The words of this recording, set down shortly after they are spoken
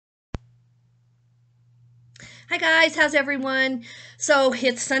Hi guys, how's everyone? So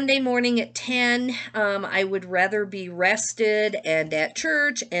it's Sunday morning at 10. I would rather be rested and at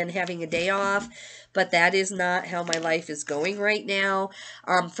church and having a day off, but that is not how my life is going right now.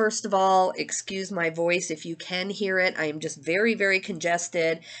 First of all, excuse my voice if you can hear it. I am just very, very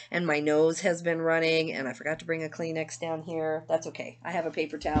congested and my nose has been running, and I forgot to bring a Kleenex down here. That's okay. I have a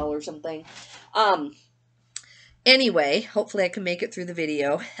paper towel or something. Um, anyway, hopefully I can make it through the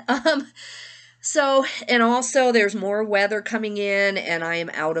video. And also there's more weather coming in and I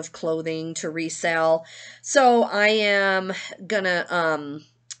am out of clothing to resell. So I am gonna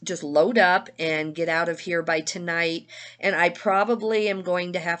just load up and get out of here by tonight. And I probably am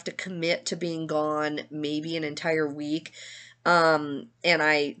going to have to commit to being gone maybe an entire week. And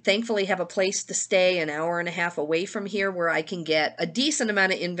I thankfully have a place to stay an hour and a half away from here where I can get a decent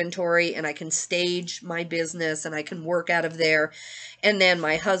amount of inventory and I can stage my business and I can work out of there. And then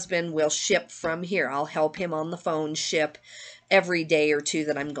my husband will ship from here. I'll help him on the phone ship every day or two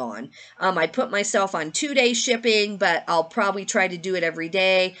that I'm gone. I put myself on 2-day shipping, but I'll probably try to do it every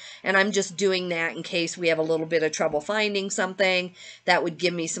day. And I'm just doing that in case we have a little bit of trouble finding something. That would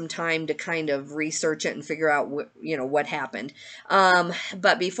give me some time to kind of research it and figure out what happened.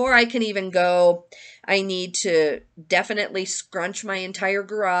 But before I can even go, I need to definitely scrunch my entire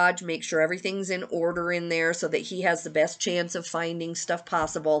garage, make sure everything's in order in there so that he has the best chance of finding stuff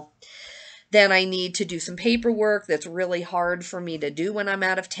possible. Then I need to do some paperwork that's really hard for me to do when I'm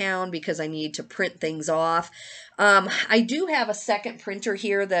out of town because I need to print things off. I do have a second printer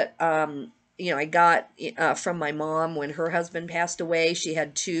here that I got from my mom when her husband passed away. She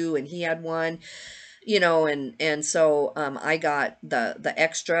had two and he had one. So I got the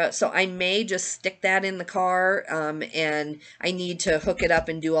extra. So I may just stick that in the car, and I need to hook it up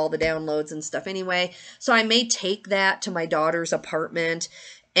and do all the downloads and stuff anyway. So I may take that to my daughter's apartment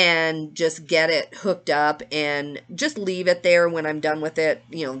and just get it hooked up and just leave it there when I'm done with it,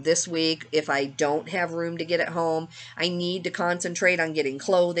 this week. If I don't have room to get it home, I need to concentrate on getting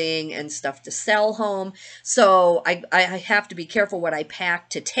clothing and stuff to sell home. So I have to be careful what I pack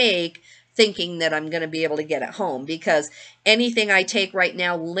to take, thinking that I'm going to be able to get it home, because anything I take right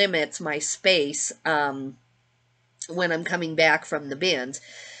now limits my space when I'm coming back from the bins.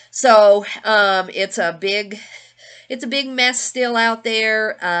 So it's a big mess still out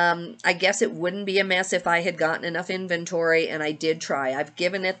there. I guess it wouldn't be a mess if I had gotten enough inventory, and I did try. I've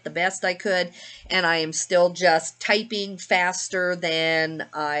given it the best I could, and I am still just typing faster than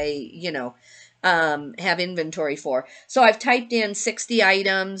I, have inventory for. So I've typed in 60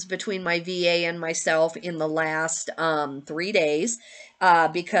 items between my VA and myself in the last 3 days.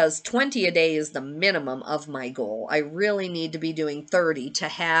 Because 20 a day is the minimum of my goal. I really need to be doing 30 to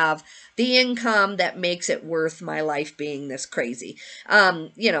have the income that makes it worth my life being this crazy.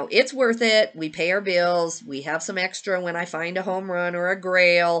 It's worth it. We pay our bills. We have some extra when I find a home run or a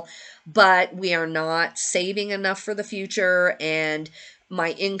grail, but we are not saving enough for the future, and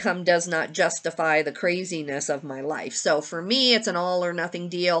my income does not justify the craziness of my life. So for me, it's an all or nothing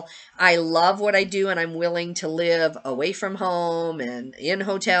deal. I love what I do, and I'm willing to live away from home and in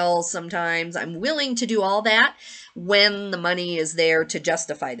hotels sometimes. I'm willing to do all that when the money is there to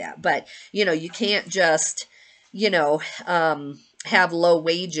justify that. But, you can't just, have low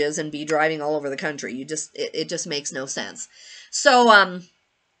wages and be driving all over the country. It just makes no sense. So,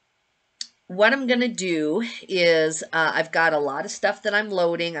 what I'm going to do is I've got a lot of stuff that I'm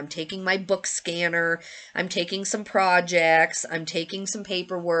loading. I'm taking my book scanner. I'm taking some projects. I'm taking some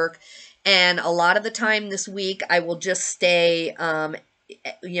paperwork. And a lot of the time this week, I will just stay,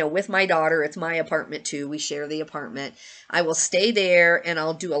 with my daughter. It's my apartment too. We share the apartment. I will stay there and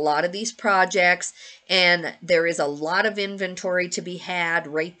I'll do a lot of these projects. And there is a lot of inventory to be had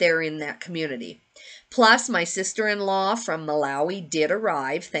right there in that community. Plus, my sister-in-law from Malawi did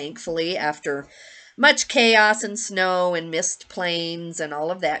arrive, thankfully, after much chaos and snow and missed planes and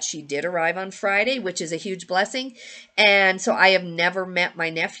all of that. She did arrive on Friday, which is a huge blessing. And so I have never met my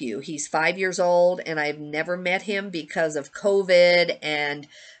nephew. He's 5 years old, and I've never met him because of COVID and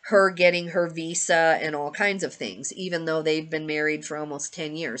her getting her visa and all kinds of things, even though they've been married for almost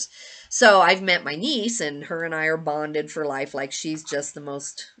 10 years. So I've met my niece, and her and I are bonded for life. Like, she's just the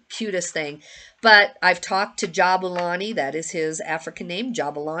most cutest thing. But I've talked to Jabulani, that is his African name,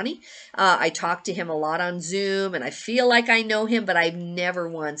 Jabulani. I talked to him a lot on Zoom, and I feel like I know him, but I've never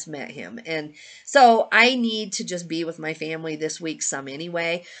once met him. And so I need to just be with my family this week some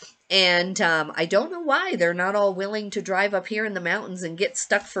anyway. And I don't know why they're not all willing to drive up here in the mountains and get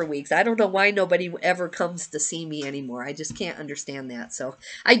stuck for weeks. I don't know why nobody ever comes to see me anymore. I just can't understand that. So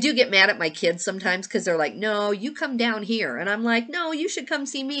I do get mad at my kids sometimes because they're like, no, you come down here. And I'm like, no, you should come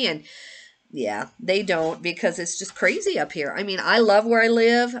see me. And Yeah, they don't, because it's just crazy up here. I mean, I love where I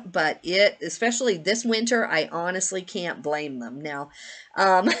live, but especially this winter, I honestly can't blame them now.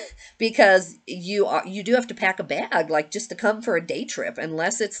 Um, because you do have to pack a bag, like just to come for a day trip,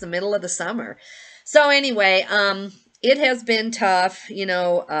 unless it's the middle of the summer. So anyway, it has been tough,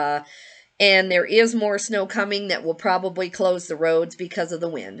 and there is more snow coming that will probably close the roads because of the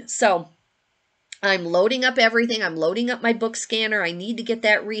wind. So I'm loading up everything. I'm loading up my book scanner. I need to get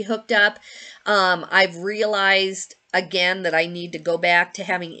that rehooked up. I've realized again that I need to go back to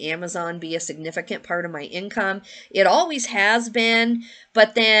having Amazon be a significant part of my income. It always has been,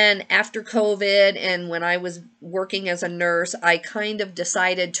 but then after COVID and when I was working as a nurse, I kind of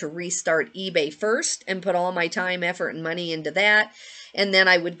decided to restart eBay first and put all my time, effort, and money into that. And then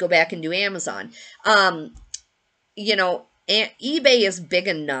I would go back and do Amazon. eBay is big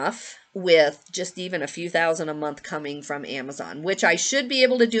enough with just even a few thousand a month coming from Amazon, which I should be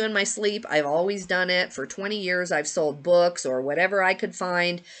able to do in my sleep. I've always done it. For 20 years, I've sold books or whatever I could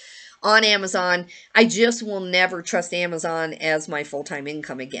find on Amazon. I just will never trust Amazon as my full-time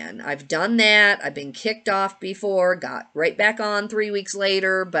income again. I've done that. I've been kicked off before, got right back on 3 weeks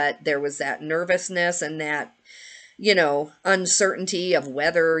later, but there was that nervousness and that, uncertainty of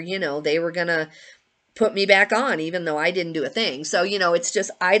whether, they were going to put me back on, even though I didn't do a thing. So, it's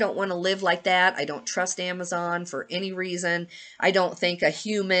just, I don't want to live like that. I don't trust Amazon for any reason. I don't think a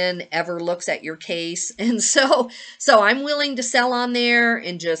human ever looks at your case. And so I'm willing to sell on there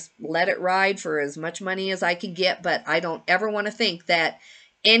and just let it ride for as much money as I can get. But I don't ever want to think that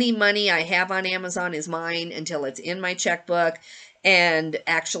any money I have on Amazon is mine until it's in my checkbook and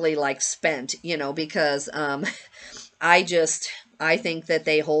actually like spent, because, I think that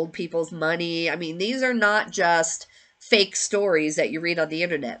they hold people's money. I mean, these are not just fake stories that you read on the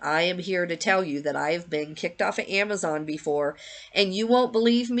internet. I am here to tell you that I've been kicked off of Amazon before, and you won't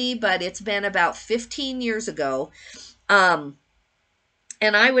believe me, but it's been about 15 years ago. And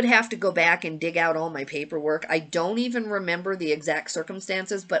I would have to go back and dig out all my paperwork. I don't even remember the exact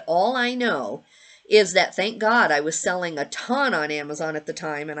circumstances, but all I know is that, thank God, I was selling a ton on Amazon at the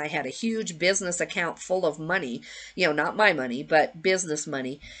time, and I had a huge business account full of money, not my money, but business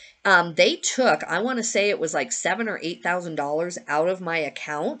money. They took, I want to say it was like $7,000 or $8,000 out of my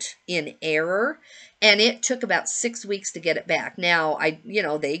account in error, and it took about 6 weeks to get it back. Now,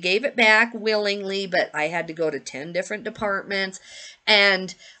 they gave it back willingly, but I had to go to 10 different departments.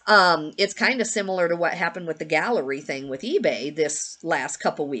 And it's kind of similar to what happened with the gallery thing with eBay this last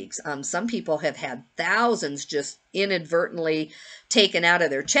couple weeks. Some people have had thousands just inadvertently taken out of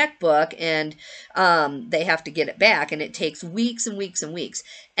their checkbook, and they have to get it back, and it takes weeks and weeks and weeks.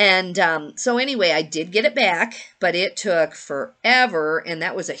 And so anyway, I did get it back, but it took forever, and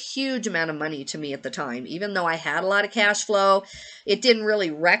that was a huge amount of money to me at the time. Even though I had a lot of cash flow, it didn't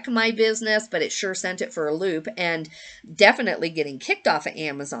really wreck my business, but it sure sent it for a loop. And definitely getting kicked off of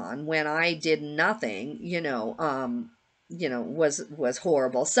Amazon when I did nothing, was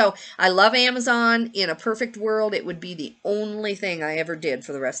horrible. So I love Amazon. In a perfect world, it would be the only thing I ever did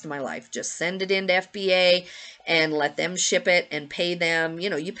for the rest of my life. Just send it into FBA and let them ship it and pay them.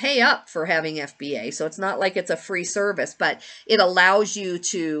 You pay up for having FBA, so it's not like it's a free service, but it allows you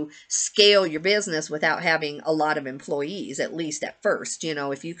to scale your business without having a lot of employees, at least at first,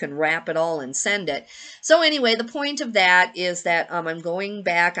 if you can wrap it all and send it. So anyway, the point of that is that I'm going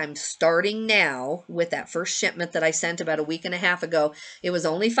back. I'm starting now with that first shipment that I sent about a week and a half ago. It was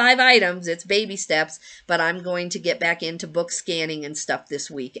only 5 items. It's baby steps, but I'm going to get back into book scanning and stuff this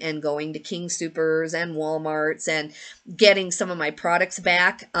week and going to King Soopers and Walmarts and getting some of my products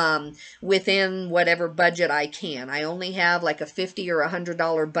back within whatever budget I can. I only have like a $50 or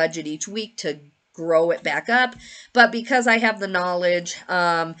 $100 budget each week to grow it back up, but because I have the knowledge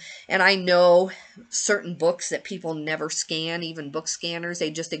and I know certain books that people never scan, even book scanners, they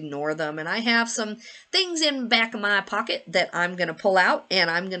just ignore them, and I have some things in the back of my pocket that I'm going to pull out, and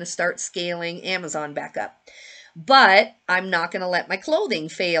I'm going to start scaling Amazon back up. But I'm not going to let my clothing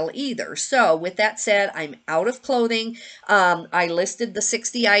fail either. So with that said, I'm out of clothing. I listed the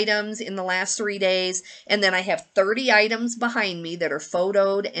 60 items in the last 3 days, and then I have 30 items behind me that are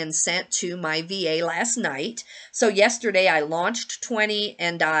photoed and sent to my VA last night. So yesterday I launched 20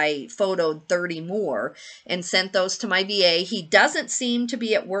 and I photoed 30 more and sent those to my VA. He doesn't seem to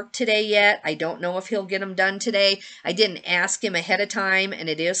be at work today yet. I don't know if he'll get them done today. I didn't ask him ahead of time, and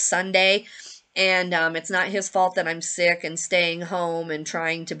it is Sunday. And it's not his fault that I'm sick and staying home and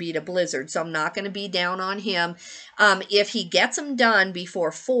trying to beat a blizzard. So I'm not going to be down on him. If he gets them done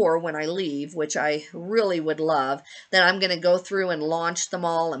before 4 when I leave, which I really would love, then I'm going to go through and launch them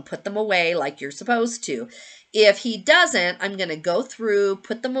all and put them away like you're supposed to. If he doesn't, I'm going to go through,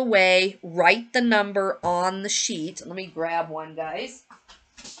 put them away, write the number on the sheet. Let me grab one, guys.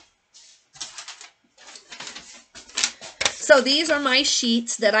 So these are my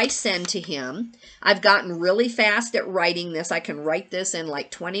sheets that I send to him. I've gotten really fast at writing this. I can write this in like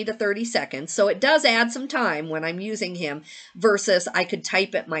 20 to 30 seconds. So it does add some time when I'm using him versus I could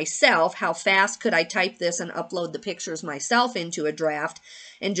type it myself. How fast could I type this and upload the pictures myself into a draft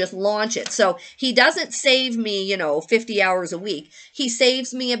and just launch it? So he doesn't save me, 50 hours a week. He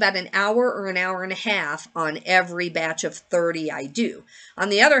saves me about an hour or an hour and a half on every batch of 30 I do. On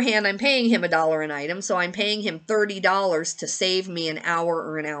the other hand, I'm paying him $1 an item, so I'm paying him $30 to save me an hour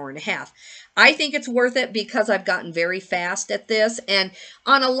or an hour and a half. I think it's worth it because I've gotten very fast at this. And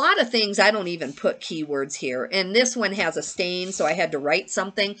on a lot of things, I don't even put keywords here. And this one has a stain, so I had to write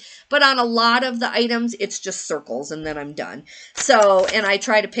something. But on a lot of the items, it's just circles, and then I'm done. So, and I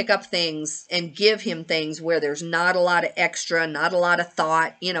try to pick up things and give him things where there's not a lot of extra, not a lot of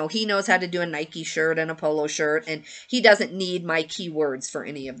thought. He knows how to do a Nike shirt and a polo shirt, and he doesn't need my keywords for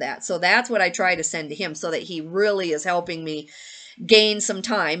any of that. So that's what I try to send to him so that he really is helping me gain some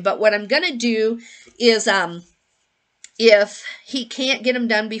time. But what I'm going to do is if he can't get them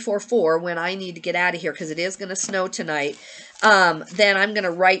done before 4 when I need to get out of here because it is going to snow tonight, then I'm going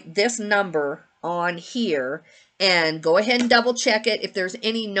to write this number on here and go ahead and double check it. If there's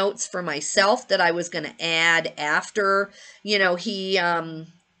any notes for myself that I was going to add after, he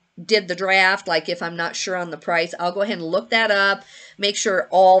did the draft, like if I'm not sure on the price, I'll go ahead and look that up, make sure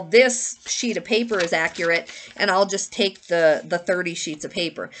all this sheet of paper is accurate, and I'll just take the 30 sheets of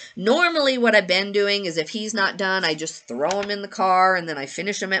paper. Normally what I've been doing is if he's not done, I just throw them in the car and then I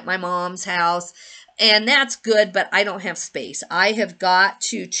finish them at my mom's house. And that's good, but I don't have space. I have got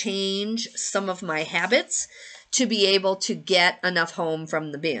to change some of my habits to be able to get enough home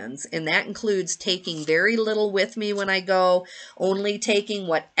from the bins. And that includes taking very little with me when I go, only taking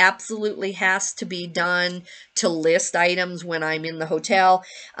what absolutely has to be done to list items when I'm in the hotel.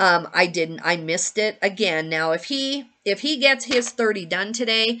 I missed it again. Now, if he gets his 30 done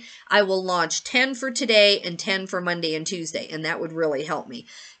today, I will launch 10 for today and 10 for Monday and Tuesday, and that would really help me.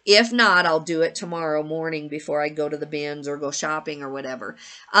 If not, I'll do it tomorrow morning before I go to the bins or go shopping or whatever.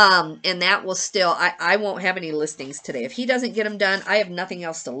 And that will still, I won't have any listings today. If he doesn't get them done, I have nothing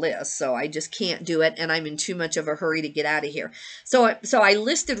else to list. So I just can't do it. And I'm in too much of a hurry to get out of here. So I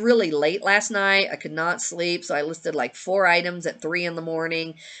listed really late last night. I could not sleep. So I listed like 4 items at 3 in the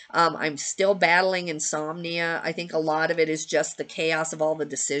morning. I'm still battling insomnia. I think a lot of it is just the chaos of all the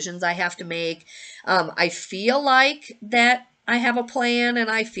decisions I have to make. I feel like that I have a plan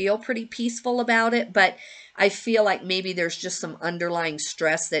and I feel pretty peaceful about it, but I feel like maybe there's just some underlying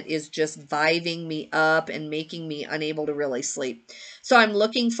stress that is just viving me up and making me unable to really sleep. So I'm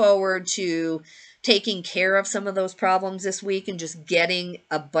looking forward to taking care of some of those problems this week and just getting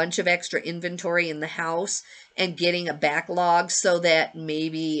a bunch of extra inventory in the house and getting a backlog so that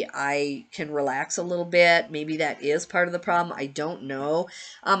maybe I can relax a little bit. Maybe that is part of the problem. I don't know.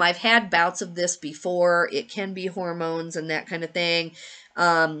 I've had bouts of this before. It can be hormones and that kind of thing.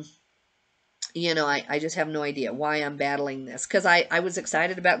 I just have no idea why I'm battling this because I was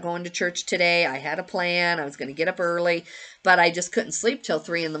excited about going to church today. I had a plan. I was going to get up early, but I just couldn't sleep till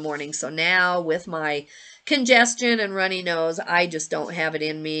 3 in the morning. So now with my congestion and runny nose, I just don't have it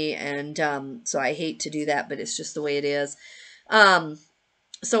in me. And so I hate to do that, but it's just the way it is.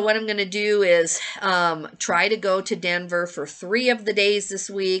 So what I'm going to do is try to go to Denver for 3 of the days this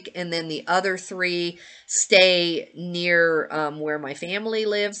week, and then the other 3 stay near where my family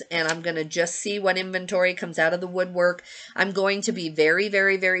lives, and I'm going to just see what inventory comes out of the woodwork. I'm going to be very,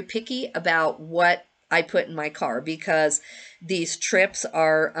 very, very picky about what I put in my car because these trips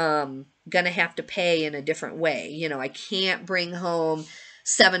are going to have to pay in a different way. I can't bring home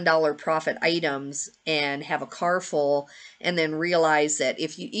 $7 profit items and have a car full and then realize that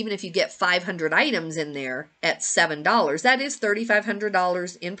even if you get 500 items in there at $7, that is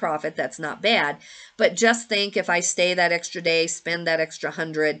 $3,500 in profit. That's not bad. But just think if I stay that extra day, spend that extra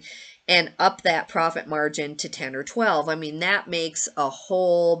 100 and up that profit margin to 10 or 12. I mean, that makes a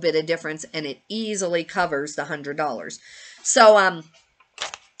whole bit of difference and it easily covers the $100. So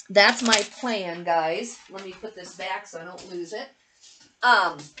that's my plan, guys. Let me put this back so I don't lose it.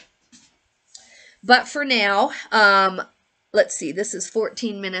 But for now, let's see, this is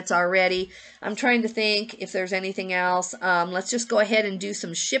 14 minutes already. I'm trying to think if there's anything else. Let's just go ahead and do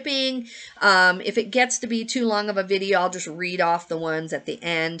some shipping. If it gets to be too long of a video, I'll just read off the ones at the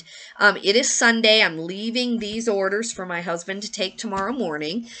end. It is Sunday. I'm leaving these orders for my husband to take tomorrow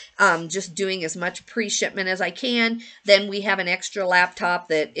morning. Just doing as much pre-shipment as I can. Then we have an extra laptop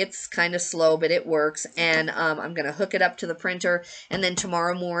that it's kind of slow, but it works. And I'm going to hook it up to the printer. And then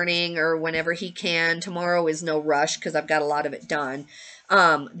tomorrow morning or whenever he can, tomorrow is no rush because I've got a lot of it done.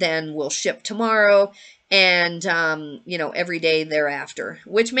 Then we'll ship tomorrow and, you know, every day thereafter,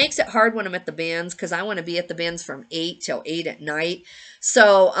 which makes it hard when I'm at the bins because I want to be at the bins from 8 till 8 at night.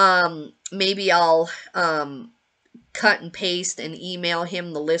 So, maybe I'll, cut and paste and email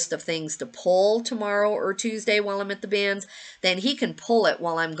him the list of things to pull tomorrow or Tuesday while I'm at the bins. Then he can pull it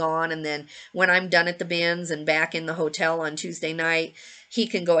while I'm gone. And then when I'm done at the bins and back in the hotel on Tuesday night, he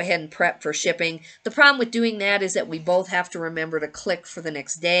can go ahead and prep for shipping. The problem with doing that is that we both have to remember to click for the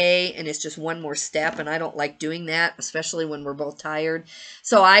next day. And it's just one more step. And I don't like doing that, especially when we're both tired.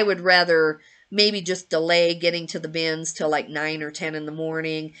 So I would rather maybe just delay getting to the bins till like 9 or 10 in the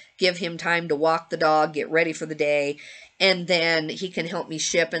morning, give him time to walk the dog, get ready for the day, and then he can help me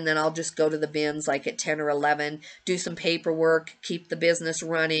ship, and then I'll just go to the bins like at 10 or 11, do some paperwork, keep the business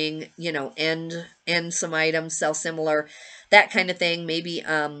running, you know, end some items, sell similar, that kind of thing. Maybe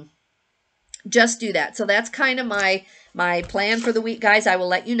just do that. So that's kind of my plan for the week, guys. I will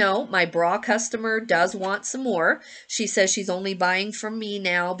let you know. My bra customer does want some more. She says she's only buying from me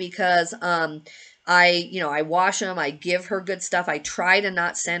now because I wash them. I give her good stuff. I try to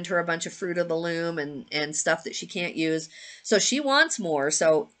not send her a bunch of Fruit of the Loom and stuff that she can't use. So she wants more.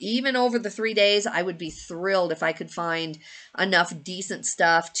 So even over the 3 days, I would be thrilled if I could find enough decent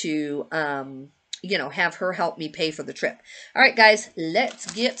stuff to you know, have her help me pay for the trip. All right, guys,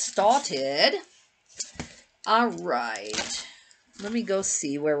 let's get started. All right. Let me go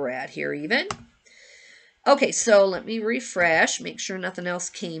see where we're at here even. Okay, so let me refresh, make sure nothing else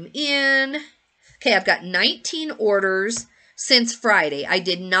came in. Okay, I've got 19 orders since Friday. I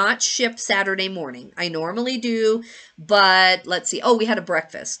did not ship Saturday morning. I normally do, but let's see. Oh, we had a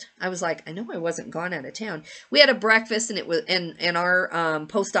breakfast. I was like, I know I wasn't gone out of town. We had a breakfast, and it was, and our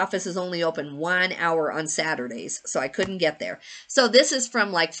post office is only open 1 hour on Saturdays, so I couldn't get there. So this is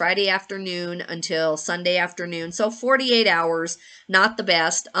from like Friday afternoon until Sunday afternoon. So 48 hours, not the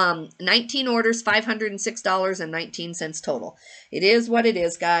best. 19 orders, $506.19 total. It is what it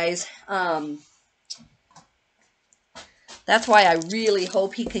is, guys. That's why I really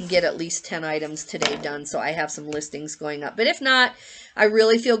hope he can get at least 10 items today done so I have some listings going up. But if not, I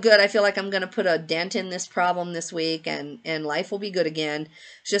really feel good. I feel like I'm going to put a dent in this problem this week and life will be good again.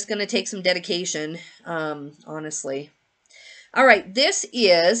 It's just going to take some dedication, honestly. All right, this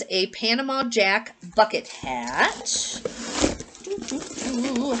is a Panama Jack bucket hat.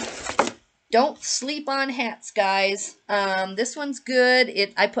 Don't sleep on hats, guys. This one's good.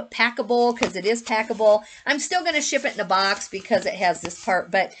 I put packable because it is packable. I'm still going to ship it in a box because it has this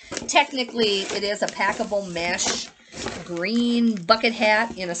part, but technically it is a packable mesh green bucket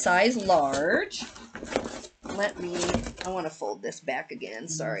hat in a size large. I want to fold this back again.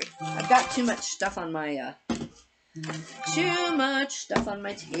 Sorry. I've got too much stuff on my,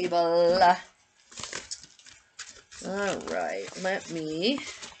 table. All right. Let me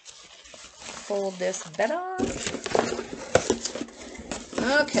fold this better.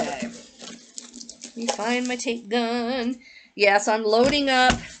 Okay. Let me find my tape gun. Yes, I'm loading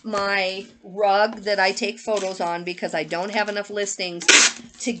up my rug that I take photos on because I don't have enough listings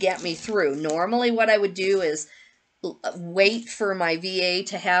to get me through. Normally what I would do is wait for my VA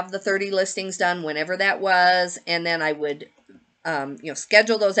to have the 30 listings done whenever that was, and then I would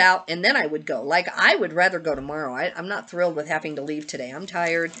schedule those out, and then I would go. Like, I would rather go tomorrow. I'm not thrilled with having to leave today. I'm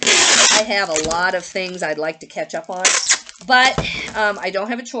tired. I have a lot of things I'd like to catch up on, but I don't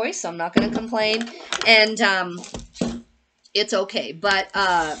have a choice, so I'm not going to complain, and it's okay. But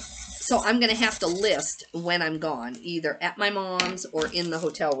so I'm going to have to list when I'm gone, either at my mom's or in the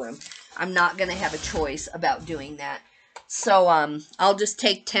hotel room. I'm not going to have a choice about doing that. So I'll just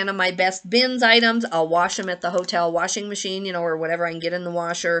take 10 of my best bins items. I'll wash them at the hotel washing machine, or whatever I can get in the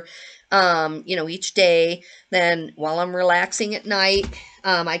washer, each day. Then while I'm relaxing at night,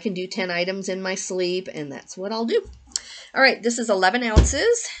 I can do 10 items in my sleep, and that's what I'll do. All right, this is 11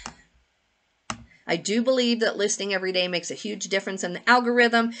 ounces. I do believe that listing every day makes a huge difference in the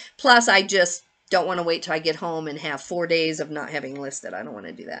algorithm. Plus, I just don't want to wait till I get home and have 4 days of not having listed. I don't want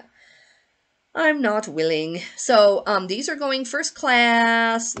to do that. I'm not willing. So these are going first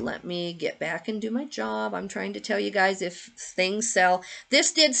class. Let me get back and do my job. I'm trying to tell you guys if things sell.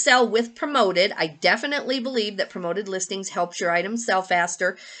 This did sell with promoted. I definitely believe that promoted listings helps your items sell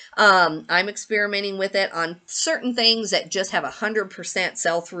faster. I'm experimenting with it on certain things that just have 100%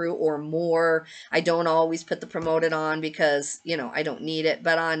 sell through or more. I don't always put the promoted on because, you know, I don't need it.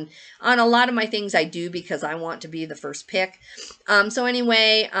 But on a lot of my things I do because I want to be the first pick. So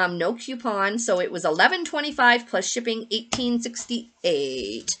anyway, no coupon. So it was $11.25 plus shipping,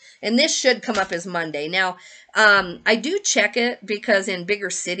 $18.68. And this should come up as Monday. Now, I do check it because in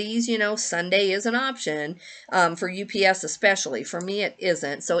bigger cities, you know, Sunday is an option, for UPS especially. For me, it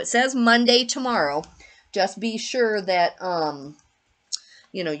isn't. So it says Monday tomorrow. Just be sure that,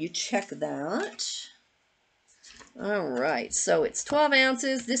 you know, you check that. All right, so it's 12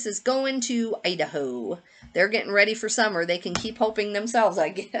 ounces. This is going to Idaho. They're getting ready for summer. They can keep hoping themselves, I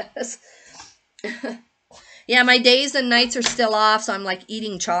guess. Yeah, my days and nights are still off, so I'm like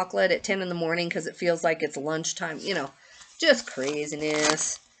eating chocolate at 10 in the morning because it feels like it's lunchtime. You know, just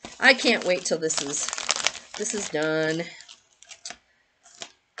craziness. I can't wait till this is done.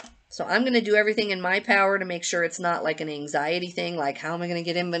 So I'm going to do everything in my power to make sure it's not like an anxiety thing, like how am I going to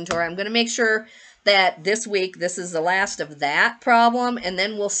get inventory? I'm going to make sure that this week, this is the last of that problem, and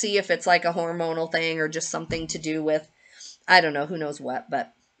then we'll see if it's like a hormonal thing or just something to do with, I don't know, who knows what,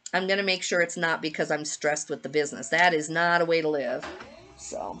 but I'm going to make sure it's not because I'm stressed with the business. That is not a way to live.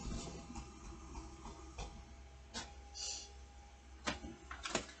 So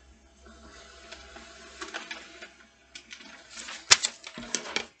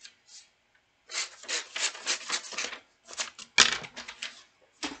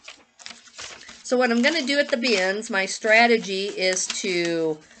what I'm going to do at the bins, my strategy is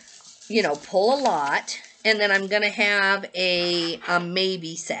to, you know, pull a lot, and then I'm going to have a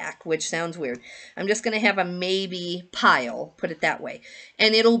maybe sack, which sounds weird. I'm just going to have a maybe pile, put it that way.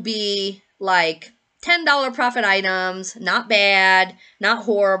 And it'll be like $10 profit items, not bad, not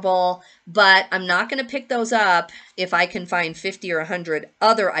horrible, but I'm not going to pick those up if I can find 50 or 100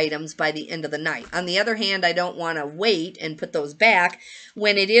 other items by the end of the night. On the other hand, I don't want to wait and put those back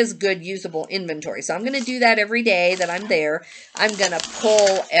when it is good usable inventory. So I'm going to do that every day that I'm there. I'm going to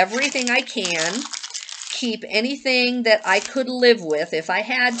pull everything I can, keep anything that I could live with if I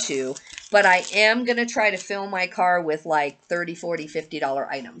had to, but I am going to try to fill my car with like $30, $40, $50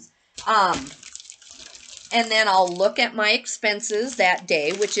 items. And then I'll look at my expenses that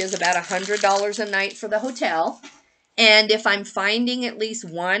day, which is about $100 a night for the hotel. And if I'm finding at least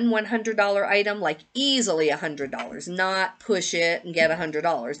one $100 item, like easily $100, not push it and get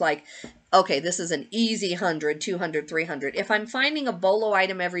 $100. Like, okay, this is an easy 100, 200, 300. If I'm finding a bolo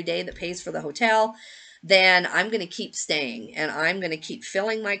item every day that pays for the hotel, then I'm going to keep staying. And I'm going to keep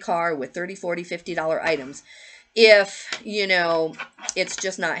filling my car with $30, $40, $50 items. If, you know, it's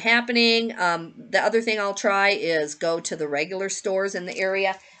just not happening, the other thing I'll try is go to the regular stores in the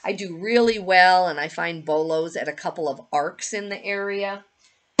area. I do really well, and I find bolos at a couple of ARCs in the area.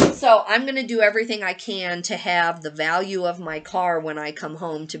 So I'm going to do everything I can to have the value of my car when I come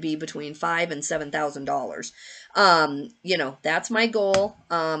home to be between $5,000 and $7,000. You know, that's my goal.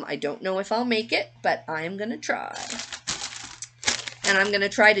 I don't know if I'll make it, but I'm going to try. And I'm going to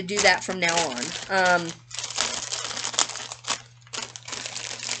try to do that from now on.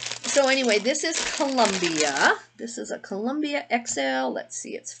 So anyway, this is Columbia. This is a Columbia XL. Let's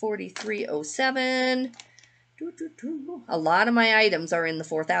see, it's 4307. A lot of my items are in the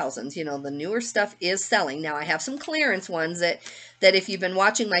 4,000s. You know, the newer stuff is selling. Now, I have some clearance ones that if you've been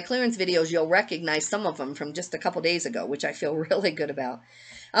watching my clearance videos, you'll recognize some of them from just a couple days ago, which I feel really good about.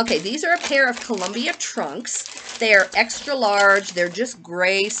 Okay, these are a pair of Columbia trunks. They are extra large. They're just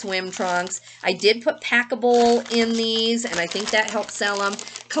gray swim trunks. I did put packable in these, and I think that helps sell them.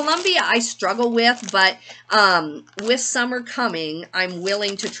 Columbia I struggle with, but with summer coming, I'm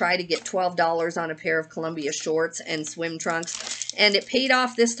willing to try to get $12 on a pair of Columbia shorts and swim trunks. And it paid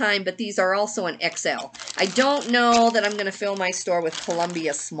off this time, but these are also an XL. I don't know that I'm going to fill my store with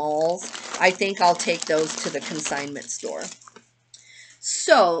Columbia smalls. I think I'll take those to the consignment store.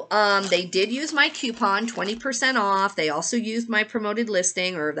 So, they did use my coupon, 20% off. They also used my promoted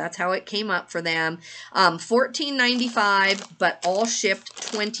listing, or that's how it came up for them. $14.95, but all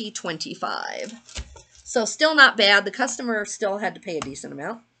shipped $20.25. So, still not bad. The customer still had to pay a decent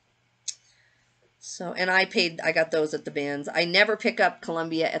amount. So, and I got those at the bins. I never pick up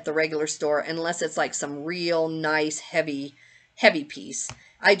Columbia at the regular store unless it's like some real nice, heavy piece.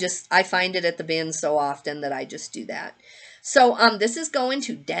 I find it at the bins so often that I just do that. So this is going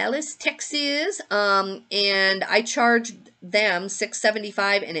to Dallas, Texas, and I charged them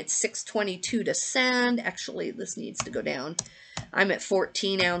 $6.75, and it's $6.22 to send. Actually, this needs to go down. I'm at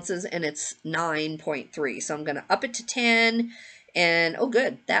 14 ounces, and it's 9.3, so I'm going to up it to 10. And oh,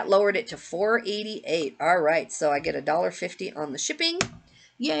 good, that lowered it to $4.88. All right, so I get $1.50 on the shipping.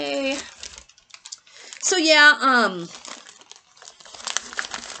 Yay! So yeah,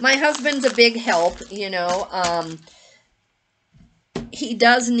 my husband's a big help, you know. He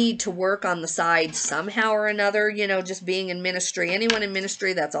does need to work on the side somehow or another, you know, just being in ministry. Anyone in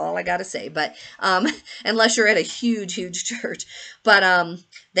ministry, that's all I got to say. But unless you're at a huge, huge church. But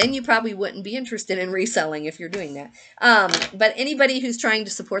then you probably wouldn't be interested in reselling if you're doing that. But anybody who's trying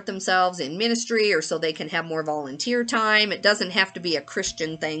to support themselves in ministry or so they can have more volunteer time, it doesn't have to be a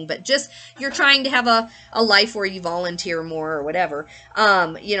Christian thing, but just you're trying to have a life where you volunteer more or whatever.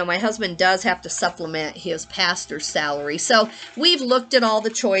 You know, my husband does have to supplement his pastor's salary. So we've looked at all the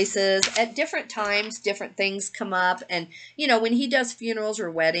choices. At different times, different things come up. And, you know, when he does funerals or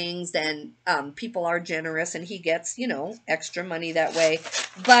weddings, then people are generous and he gets, you know, extra money that way.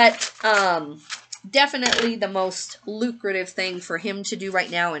 But definitely the most lucrative thing for him to do right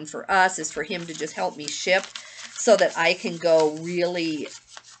now and for us is for him to just help me ship so that I can go really,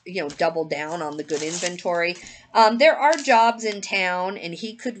 you know, double down on the good inventory. There are jobs in town and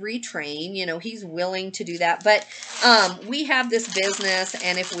he could retrain, you know, he's willing to do that. But we have this business,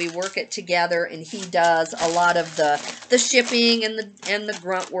 and if we work it together and he does a lot of the shipping and the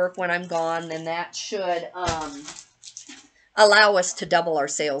grunt work when I'm gone, then that should allow us to double our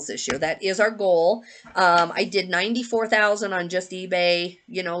sales this year. That is our goal. I did 94,000 on just eBay,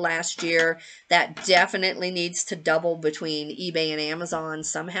 you know, last year. That definitely needs to double between eBay and Amazon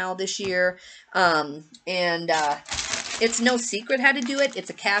somehow this year. It's no secret how to do it. It's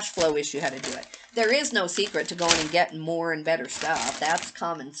a cash flow issue how to do it. There is no secret to going and getting more and better stuff. That's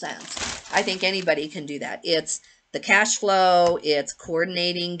common sense. I think anybody can do that. It's the cash flow, it's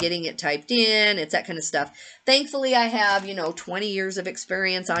coordinating, getting it typed in, it's that kind of stuff. Thankfully, I have, you know, 20 years of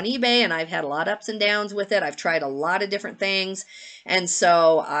experience on eBay, and I've had a lot of ups and downs with it. I've tried a lot of different things, and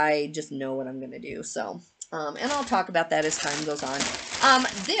so I just know what I'm going to do. So, and I'll talk about that as time goes on.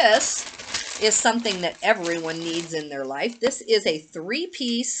 This is something that everyone needs in their life. This is a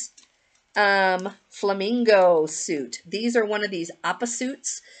 3-piece flamingo suit. These are one of these appa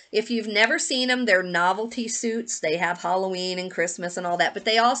suits. If you've never seen them, they're novelty suits. They have Halloween and Christmas and all that, but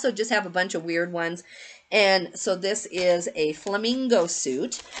they also just have a bunch of weird ones. And so this is a flamingo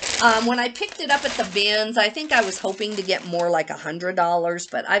suit. When I picked it up at the bins, I think I was hoping to get more like $100,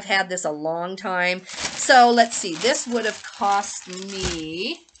 but I've had this a long time. So let's see, this would have cost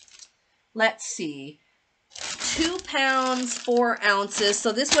me, let's see, 2 pounds, 4 ounces.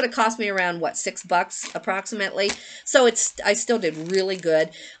 So this would have cost me around, what, $6 approximately. So I still did really good.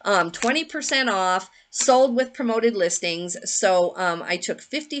 20% off, sold with promoted listings. So I took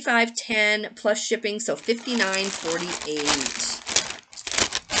 $55.10 plus shipping, so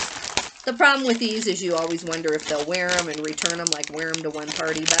 $59.48. The problem with these is you always wonder if they'll wear them and return them, like wear them to one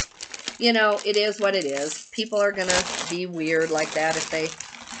party. But, you know, it is what it is. People are going to be weird like that if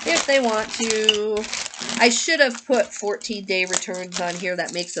they want to. I should have put 14-day returns on here.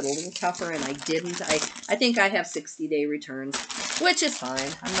 That makes it a little tougher, and I didn't. I think I have 60-day returns, which is fine.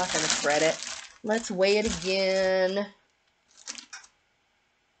 I'm not going to fret it. Let's weigh it again.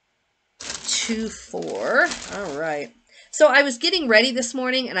 2.4. All right. So I was getting ready this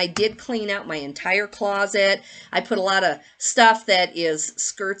morning, and I did clean out my entire closet. I put a lot of stuff that is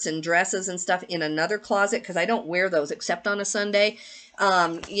skirts and dresses and stuff in another closet because I don't wear those except on a Sunday.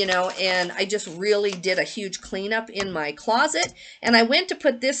 You know, and I just really did a huge cleanup in my closet, and I went to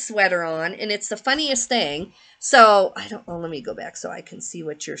put this sweater on, and it's the funniest thing. So let me go back so I can see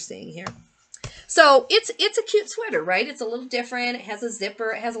what you're seeing here. So it's a cute sweater, right? It's a little different. It has a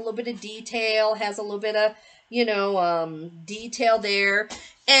zipper. It has a little bit of detail, has a little bit of, you know, detail there.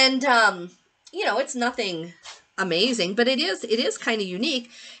 And, you know, it's nothing amazing, but it is kind of unique.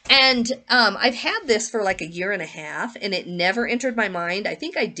 And I've had this for like 1.5 years, and it never entered my mind. I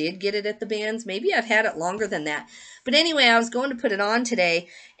think I did get it at the bands. Maybe I've had it longer than that. But anyway, I was going to put it on today,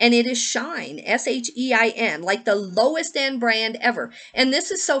 and it is Shine, S-H-E-I-N, like the lowest end brand ever. And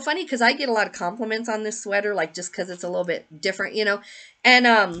this is so funny because I get a lot of compliments on this sweater, like just because it's a little bit different, you know. And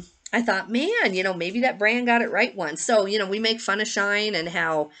I thought, man, you know, maybe that brand got it right once. So, you know, we make fun of Shine and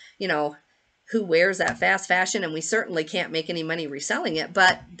how, you know, who wears that fast fashion, and we certainly can't make any money reselling it,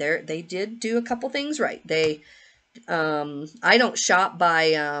 but they did do a couple things right. I don't shop by,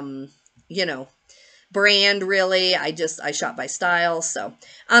 you know, brand really. I shop by style. So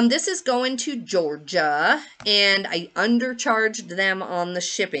this is going to Georgia, and I undercharged them on the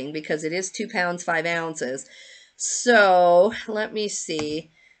shipping because it is 2 pounds 5 ounces. So let me see.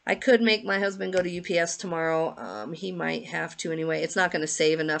 I could make my husband go to UPS tomorrow. He might have to anyway. It's not going to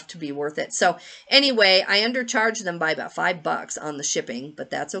save enough to be worth it. So anyway, I undercharged them by about $5 on the shipping, but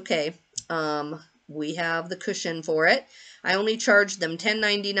that's okay. We have the cushion for it. I only charged them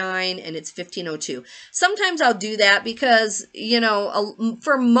 $10.99 and it's $15.02. Sometimes I'll do that because, you know,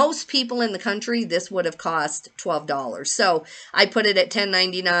 for most people in the country, this would have cost $12. So I put it at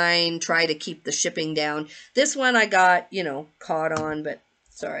 $10.99, try to keep the shipping down. This one I got, you know, caught on, but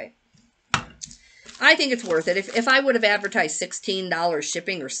it's all right. I think it's worth it. If I would have advertised $16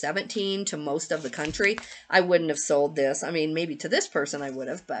 shipping or $17 to most of the country, I wouldn't have sold this. I mean, maybe to this person I would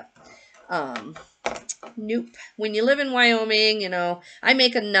have, but nope. When you live in Wyoming, you know, I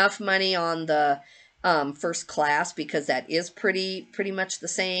make enough money on the first class because that is pretty much the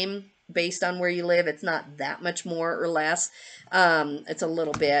same based on where you live. It's not that much more or less. It's a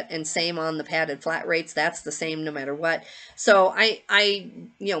little bit, and same on the padded flat rates. That's the same no matter what. So I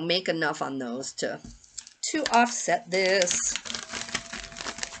you know, make enough on those to offset this.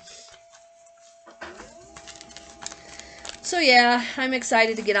 So yeah, I'm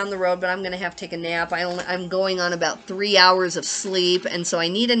excited to get on the road, but I'm going to have to take a nap. I'm going on about 3 hours of sleep, and so I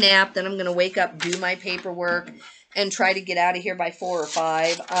need a nap. Then I'm going to wake up, do my paperwork, and try to get out of here by 4 or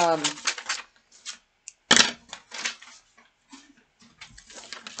 5.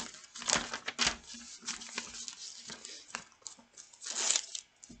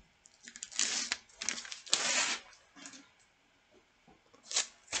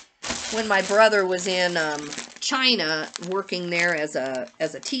 When my brother was in China working there as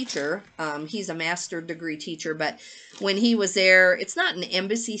a teacher, he's a master's degree teacher, but when he was there, it's not an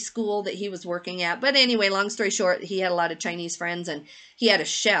embassy school that he was working at, but anyway, long story short, he had a lot of Chinese friends, and he had a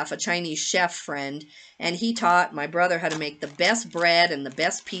Chinese chef friend, and he taught my brother how to make the best bread and the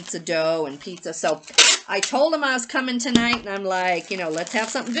best pizza dough and pizza. So I told him I was coming tonight, and I'm like, you know, let's have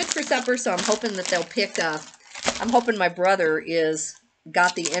something good for supper. So I'm hoping that they'll pick I'm hoping my brother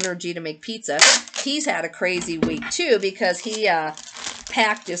got the energy to make pizza. He's had a crazy week too because he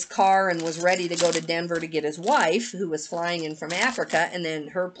packed his car and was ready to go to Denver to get his wife, who was flying in from Africa, and then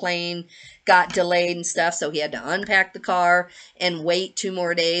her plane got delayed and stuff, so he had to unpack the car and wait 2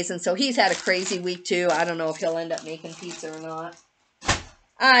 more days, and so he's had a crazy week too. I don't know if he'll end up making pizza or not.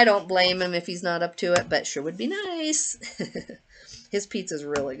 I don't blame him if he's not up to it, but sure would be nice. His pizza's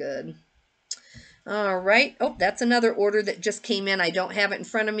really good. All right. Oh, that's another order that just came in. I don't have it in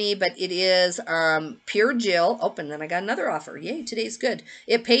front of me, but it is Pure Jill. Oh, and then I got another offer. Yay, today's good.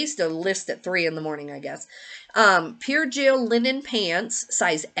 It pays to list at 3 in the morning, I guess. Pure Jill linen pants,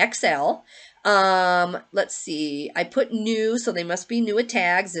 size XL. Let's see. I put new, so they must be new at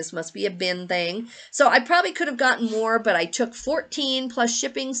tags. This must be a bin thing. So I probably could have gotten more, but I took 14 plus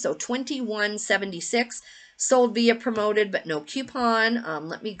shipping, so $21.76. Sold via promoted, but no coupon.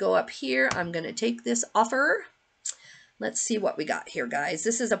 Let me go up here. I'm going to take this offer. Let's see what we got here, guys.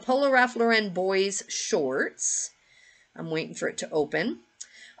 This is a Polo Ralph Lauren boys shorts. I'm waiting for it to open.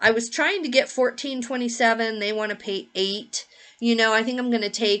 I was trying to get $14.27. They want to pay $8. You know, I think I'm going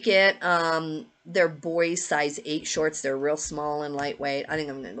to take it. They're boys size 8 shorts. They're real small and lightweight. I think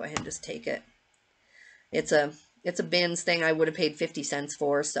I'm going to go ahead and just take it. It's a bins thing I would have paid 50 cents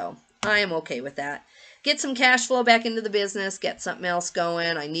for, so I am okay with that. Get some cash flow back into the business, get something else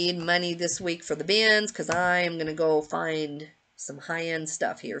going. I need money this week for the bins because I am going to go find some high-end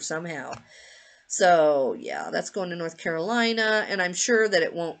stuff here somehow. So, yeah, that's going to North Carolina, and I'm sure that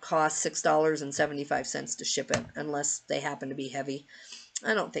it won't cost $6.75 to ship it unless they happen to be heavy.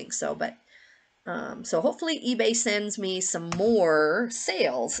 I don't think so, but so hopefully eBay sends me some more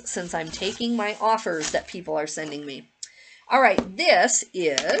sales since I'm taking my offers that people are sending me. All right, this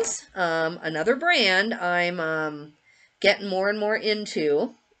is another brand I'm getting more and more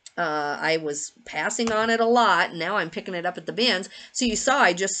into. I was passing on it a lot, and now I'm picking it up at the bins. So you saw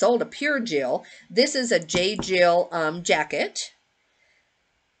I just sold a Pure Jill. This is a J. Jill jacket,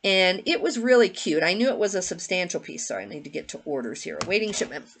 and it was really cute. I knew it was a substantial piece. Sorry, I need to get to orders here. Awaiting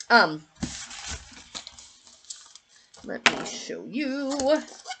shipment. Let me show you.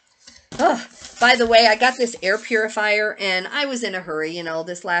 Oh, by the way, I got this air purifier, and I was in a hurry. You know,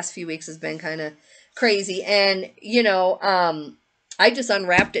 this last few weeks has been kind of crazy. And, you know, I just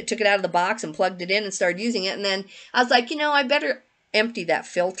unwrapped it, took it out of the box, and plugged it in and started using it. And then I was like, you know, I better empty that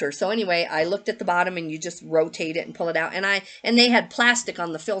filter. So anyway, I looked at the bottom and you just rotate it and pull it out. And they had plastic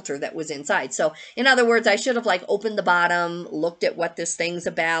on the filter that was inside. So in other words, I should have like opened the bottom, looked at what this thing's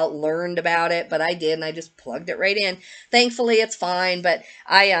about, learned about it, but I didn't. I just plugged it right in. Thankfully it's fine, but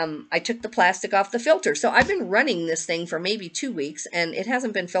I took the plastic off the filter. So I've been running this thing for maybe 2 weeks and it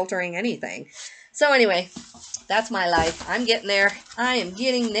hasn't been filtering anything. So anyway, that's my life. I'm getting there. I am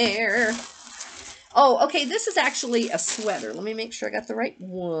getting there. Oh, okay, this is actually a sweater. Let me make sure I got the right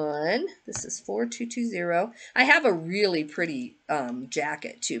one. This is 4220. I have a really pretty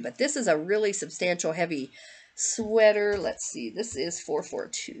jacket too, but this is a really substantial, heavy sweater. Let's see, this is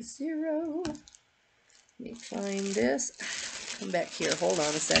 4420. Let me find this. Come back here. Hold on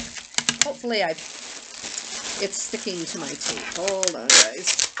a sec. Hopefully it's sticking to my tape. Hold on,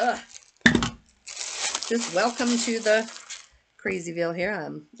 guys. Just welcome to the Crazyville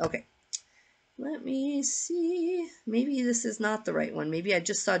here. Okay. Let me see. Maybe this is not the right one. Maybe I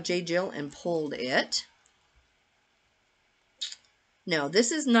just saw J. Jill and pulled it. No,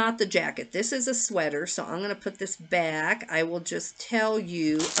 this is not the jacket. This is a sweater, so I'm going to put this back. I will just tell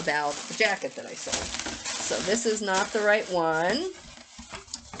you about the jacket that I sold. So this is not the right one.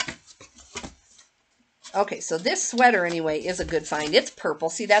 Okay, so this sweater anyway is a good find. It's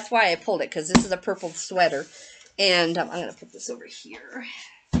purple. See, that's why I pulled it, because this is a purple sweater. And I'm going to put this over here.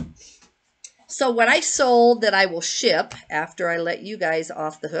 So what I sold that I will ship after I let you guys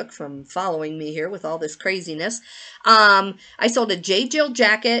off the hook from following me here with all this craziness. I sold a J. Jill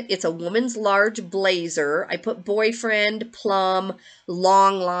jacket. It's a woman's large blazer. I put boyfriend, plum,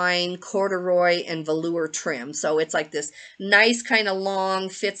 long line, corduroy, and velour trim. So it's like this nice kind of long,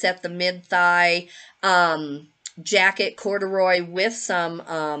 fits at the mid-thigh jacket, corduroy with some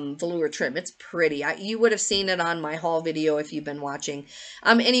velour trim. It's pretty. You would have seen it on my haul video if you've been watching.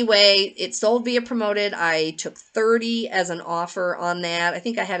 Anyway, it sold via promoted. I took 30 as an offer on that. I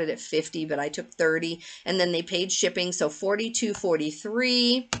think I had it at 50, but I took 30, and then they paid shipping, so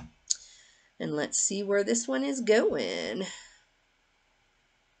 $42.43. And let's see where this one is going.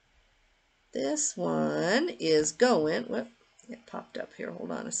 This one is going, whoop, it popped up here.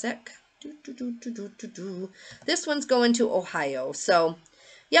 Hold on a sec. This one's going to Ohio. So,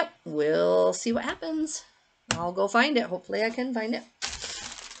 yep, we'll see what happens. I'll go find it. Hopefully I can find it.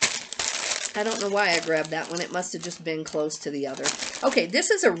 I don't know why I grabbed that one. It must have just been close to the other. Okay, this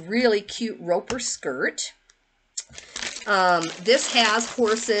is a really cute roper skirt. This has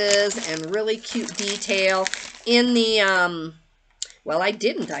horses and really cute detail. In the, well, I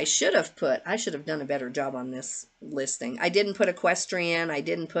didn't. I should have done a better job on this listing. I didn't put equestrian. I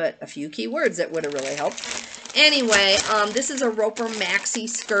didn't put a few keywords that would have really helped. Anyway, this is a roper maxi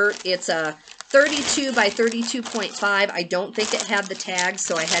skirt. It's a 32 by 32.5. I don't think it had the tag,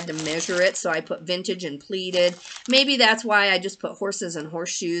 so I had to measure it. So I put vintage and pleated. Maybe that's why I just put horses and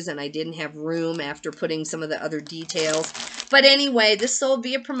horseshoes, and I didn't have room after putting some of the other details. But anyway, this sold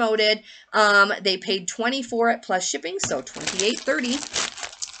via promoted. They paid $24 plus shipping, so $28.30.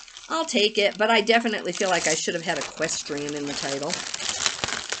 I'll take it, but I definitely feel like I should have had equestrian in the title.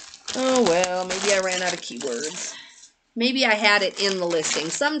 Oh well, maybe I ran out of keywords. Maybe I had it in the listing.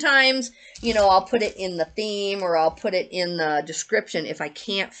 Sometimes, you know, I'll put it in the theme or I'll put it in the description if I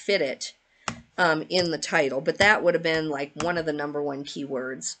can't fit it in the title. But that would have been like one of the #1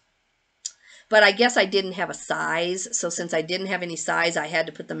 keywords. But I guess I didn't have a size. So since I didn't have any size, I had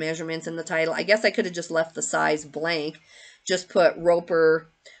to put the measurements in the title. I guess I could have just left the size blank. Just put roper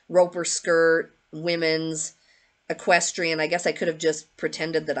skirt, women's, equestrian. I guess I could have just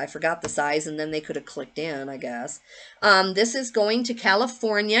pretended that I forgot the size and then they could have clicked in, I guess. This is going to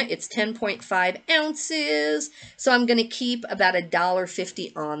California. It's 10.5 ounces. So I'm going to keep about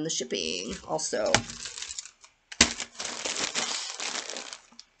 $1.50 on the shipping also.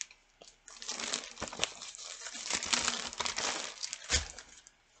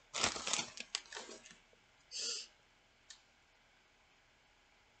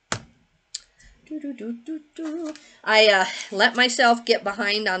 I let myself get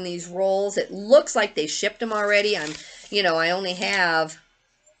behind on these rolls. It looks like they shipped them already. I only have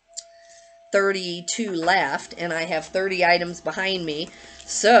 32 left, and I have 30 items behind me.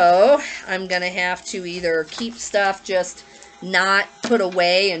 So I'm going to have to either keep stuff just not put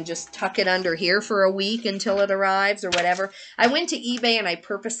away and just tuck it under here for a week until it arrives or whatever. I went to eBay and I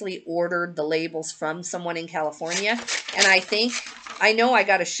purposely ordered the labels from someone in California, and I know I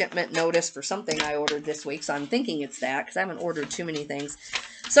got a shipment notice for something I ordered this week, so I'm thinking it's that because I haven't ordered too many things.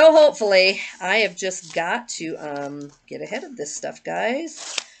 So hopefully I have just got to get ahead of this stuff,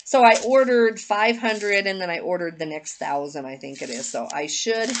 guys. So I ordered 500 and then I ordered the next 1,000, I think it is. So I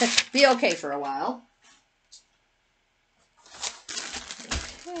should be okay for a while.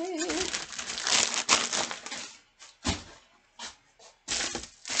 Okay.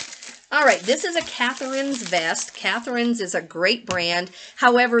 All right, this is a Catherine's vest. Catherine's is a great brand.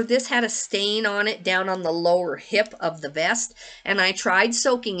 However, this had a stain on it down on the lower hip of the vest, and I tried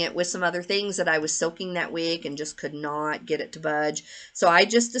soaking it with some other things that I was soaking that week and just could not get it to budge. So I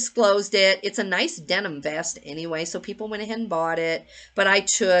just disclosed it. It's a nice denim vest anyway, so people went ahead and bought it. But I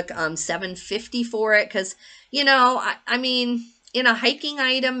took $7.50 for it because, you know, I mean, in a hiking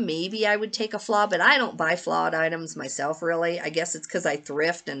item, maybe I would take a flaw, but I don't buy flawed items myself, really. I guess it's because I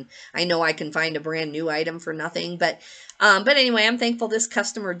thrift and I know I can find a brand new item for nothing. But anyway, I'm thankful this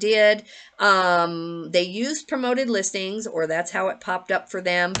customer did. They used promoted listings, or that's how it popped up for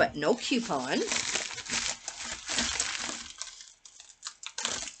them, but no coupon.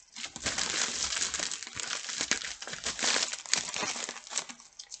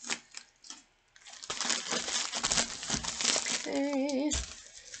 Okay.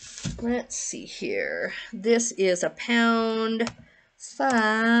 Let's see here. This is 1 pound,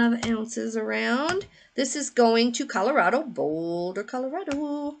 5 ounces around. This is going to Colorado, Boulder,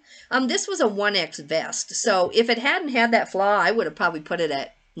 Colorado. This was a 1X vest. So if it hadn't had that flaw, I would have probably put it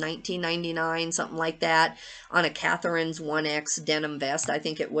at $19.99, something like that, on a Catherine's 1X denim vest. I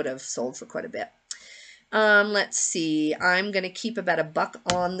think it would have sold for quite a bit. Let's see. I'm going to keep about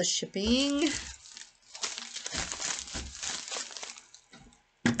 $1 on the shipping.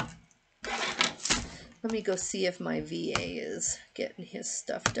 Let me go see if my VA is getting his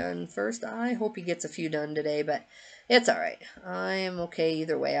stuff done first. I hope he gets a few done today, but it's all right. I am okay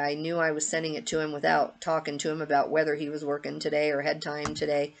either way. I knew I was sending it to him without talking to him about whether he was working today or had time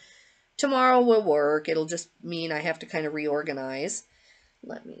today. Tomorrow will work. It'll just mean I have to kind of reorganize.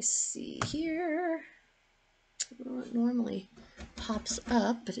 Let me see here. Well, it normally pops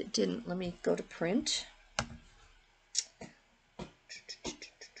up, but it didn't. Let me go to print.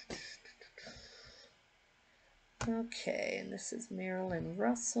 Okay, and this is Marilyn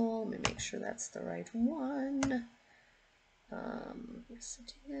Russell. Let me make sure that's the right one. Yes,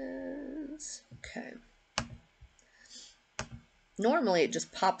 it is. Okay. Normally it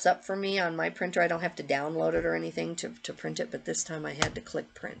just pops up for me on my printer. I don't have to download it or anything to print it, but this time I had to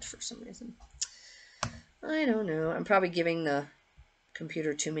click print for some reason. I don't know. I'm probably giving the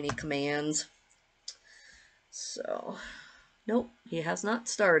computer too many commands. So, nope, he has not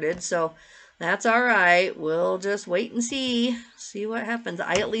started. So that's all right. We'll just wait and see what happens.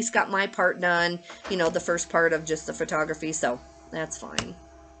 I at least got my part done, you know, the first part of just the photography, so that's fine.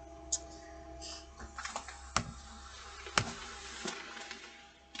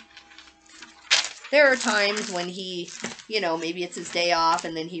 There are times when he, you know, maybe it's his day off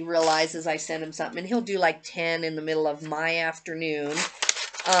and then he realizes I sent him something, and he'll do like 10 in the middle of my afternoon.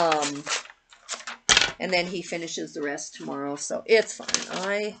 And then he finishes the rest tomorrow, so it's fine.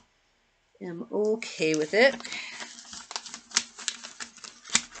 I am okay with it.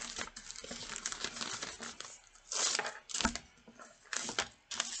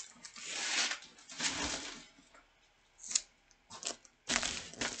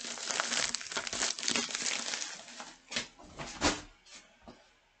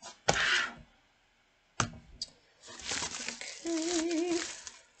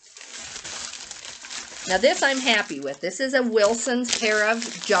 Now this I'm happy with. This is a Wilson's pair of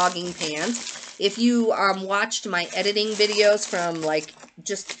jogging pants. If you watched my editing videos from like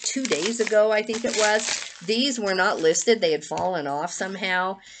just 2 days ago, I think it was, these were not listed. They had fallen off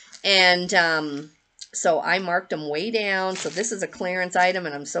somehow. And so I marked them way down. So this is a clearance item,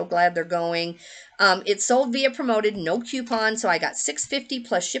 and I'm so glad they're going. It sold via promoted, no coupon. So I got $6.50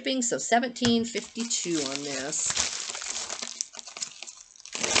 plus shipping, so $17.52 on this.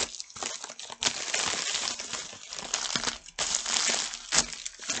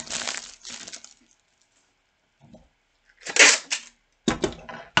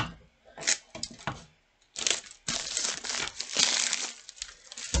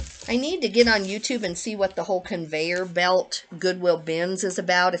 I need to get on YouTube and see what the whole conveyor belt Goodwill bins is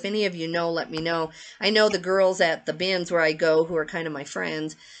about. If any of you know, let me know. I know the girls at the bins where I go, who are kind of my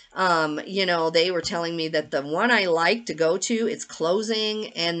friends, you know, they were telling me that the one I like to go to, it's closing,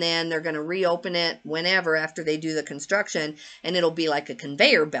 and then they're going to reopen it whenever after they do the construction, and it'll be like a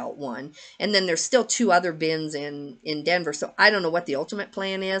conveyor belt one. And then there's still 2 other bins in Denver, so I don't know what the ultimate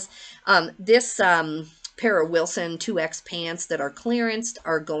plan is. This pair of Wilson 2X pants that are clearanced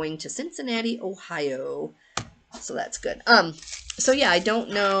are going to Cincinnati, Ohio. So that's good. So yeah, I don't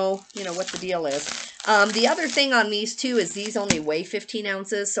know, you know, what the deal is. The other thing on these two is these only weigh 15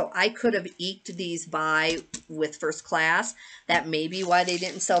 ounces, so I could have eked these by with first class. That may be why they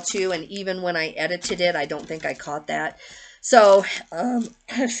didn't sell 2, and even when I edited it, I don't think I caught that. So,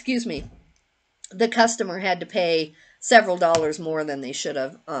 excuse me, the customer had to pay several dollars more than they should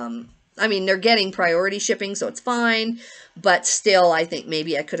have. I mean, they're getting priority shipping, so it's fine, but still, I think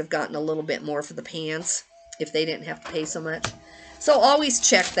maybe I could have gotten a little bit more for the pants if they didn't have to pay so much. So always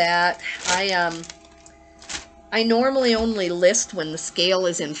check that. I normally only list when the scale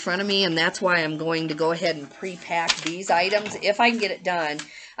is in front of me, and that's why I'm going to go ahead and pre-pack these items if I can get it done.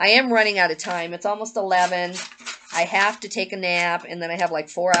 I am running out of time. It's almost 11. I have to take a nap, and then I have like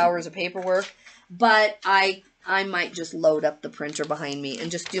 4 hours of paperwork. But I might just load up the printer behind me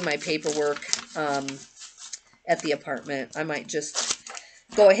and just do my paperwork at the apartment. I might just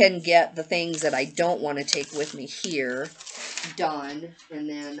go ahead and get the things that I don't want to take with me here done, and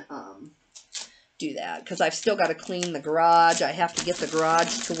then do that, because I've still got to clean the garage. I have to get the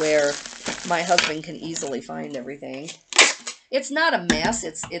garage to where my husband can easily find everything. It's not a mess.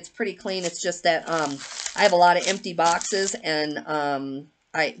 It's pretty clean. It's just that I have a lot of empty boxes, and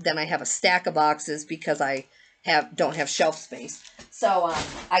I have a stack of boxes because I don't have shelf space. So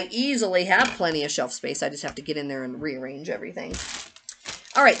I easily have plenty of shelf space. I just have to get in there and rearrange everything.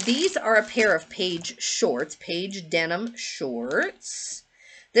 All right, these are a pair of Paige shorts, Paige denim shorts.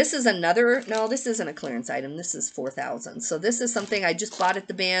 This is another, no, this isn't a clearance item. This is $4,000. So this is something I just bought at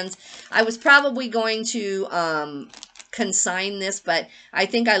the bins. I was probably going to consign this, but I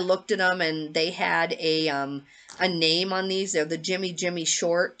think I looked at them and they had a name on these. They're the Jimmy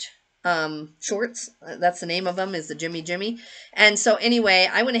shorts. That's the name of them, is the Jimmy. And so anyway,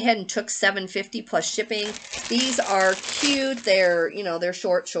 I went ahead and took $7.50 plus shipping. These are cute. They're, you know, they're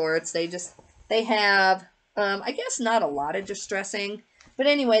short shorts. They have, I guess not a lot of distressing. But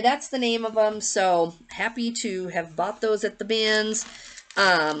anyway, that's the name of them. So happy to have bought those at the bins.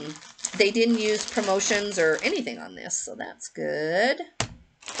 They didn't use promotions or anything on this, so that's good.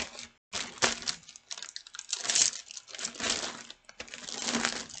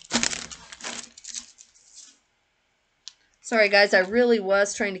 Sorry guys, I really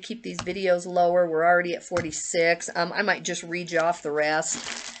was trying to keep these videos lower. We're already at 46. I might just read you off the rest.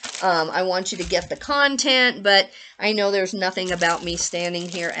 I want you to get the content, but I know there's nothing about me standing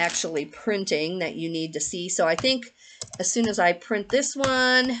here actually printing that you need to see. So I think as soon as I print this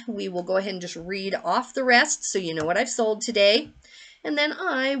one, we will go ahead and just read off the rest so you know what I've sold today. And then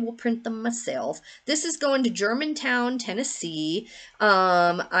I will print them myself. This is going to Germantown, Tennessee.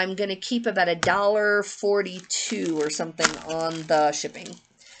 I'm going to keep about $1.42 or something on the shipping.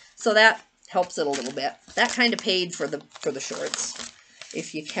 So that helps it a little bit. That kind of paid for the shorts,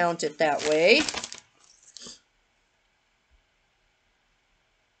 if you count it that way.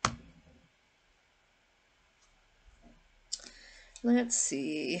 Let's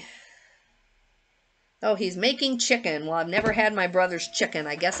see. Oh, he's making chicken. Well, I've never had my brother's chicken.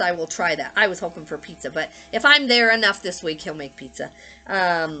 I guess I will try that. I was hoping for pizza, but if I'm there enough this week, he'll make pizza.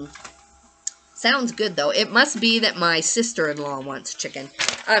 Sounds good, though. It must be that my sister-in-law wants chicken.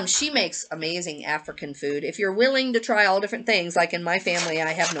 She makes amazing African food. If you're willing to try all different things, like in my family,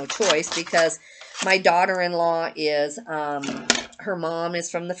 I have no choice because my daughter-in-law is, her mom is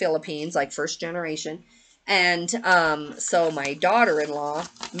from the Philippines, like first generation. And so my daughter-in-law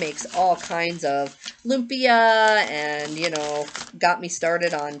makes all kinds of lumpia and, you know, got me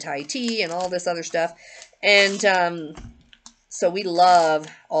started on Thai tea and all this other stuff. And so we love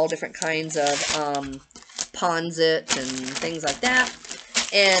all different kinds of ponzit and things like that.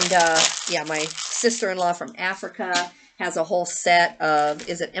 And yeah, my sister-in-law from Africa has a whole set of,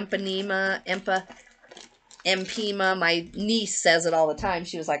 is it Empima? My niece says it all the time.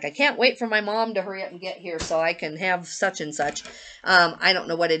 She was like, I can't wait for my mom to hurry up and get here so I can have such and such. I don't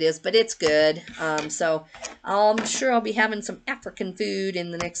know what it is, but it's good. So I'm sure I'll be having some African food in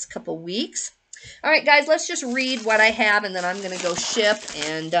the next couple weeks. All right, guys, let's just read what I have, and then I'm going to go ship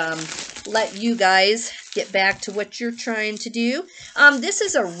and let you guys get back to what you're trying to do. This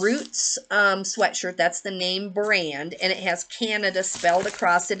is a Roots sweatshirt. That's the name brand, and it has Canada spelled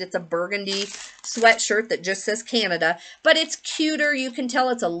across it. It's a burgundy sweatshirt that just says Canada, but it's cuter. You can tell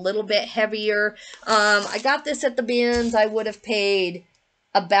it's a little bit heavier. I got this at the bins. I would have paid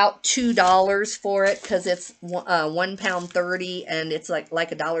about $2 for it because it's £1.30 and it's like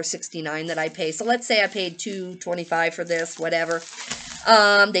 $1.69 that I pay. So let's say I paid $2.25 for this, whatever.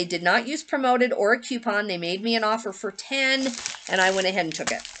 They did not use promoted or a coupon. They made me an offer for $10 and I went ahead and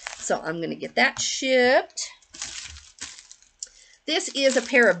took it. So I'm going to get that shipped. This is a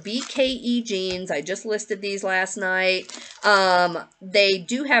pair of BKE jeans. I just listed these last night. They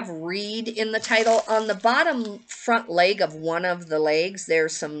do have Reed in the title. On the bottom front leg of one of the legs,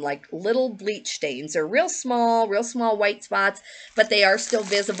 there's some like little bleach stains. They're real small white spots, but they are still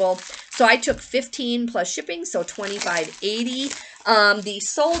visible. So I took 15 plus shipping, so $25.80. These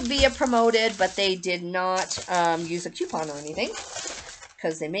sold via promoted, but they did not use a coupon or anything,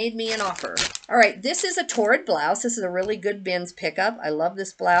 because they made me an offer. All right, this is a Torrid blouse. This is a really good bins pickup. I love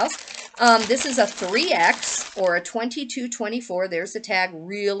this blouse. This is a 3X or a 22-24. There's the tag.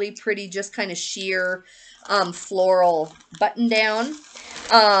 Really pretty, just kind of sheer floral button down.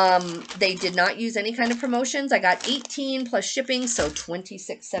 They did not use any kind of promotions. I got 18 plus shipping, so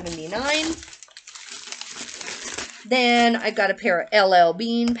 $26.79. Then I got a pair of LL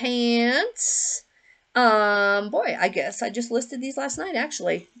Bean pants. Boy, I guess I just listed these last night,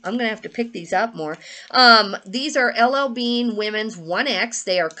 actually. I'm going to have to pick these up more. These are LL Bean Women's 1X.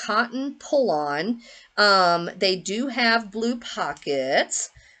 They are cotton pull-on. They do have blue pockets.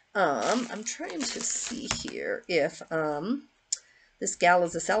 I'm trying to see here if, this gal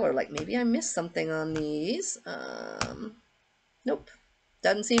is a seller. Like, maybe I missed something on these. Nope.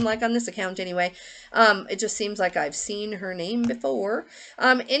 Doesn't seem like on this account anyway. It just seems like I've seen her name before.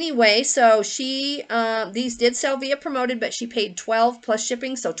 Anyway, so she, these did sell via promoted, but she paid 12 plus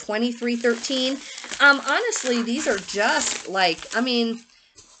shipping, so $23.13. Honestly, these are just like, I mean,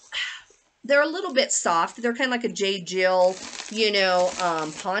 they're a little bit soft. They're kind of like a J. Jill, you know,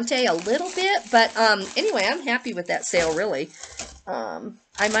 Ponte a little bit. But anyway, I'm happy with that sale, really.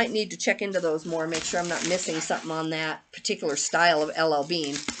 I might need to check into those more, make sure I'm not missing something on that particular style of LL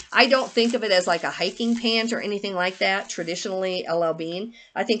Bean. I don't think of it as like a hiking pant or anything like that, traditionally LL Bean.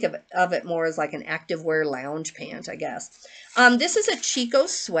 I think of it more as like an activewear lounge pant, I guess. This is a Chico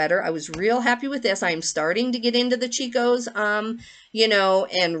sweater. I was real happy with this. I'm starting to get into the Chicos, you know,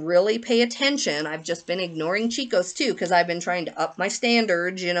 and really pay attention. I've just been ignoring Chicos too, because I've been trying to up my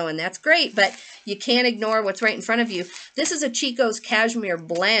standards, you know, and that's great, but you can't ignore what's right in front of you. This is a Chico's cashmere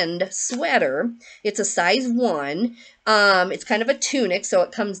blend sweater. It's a size 1. It's kind of a tunic, so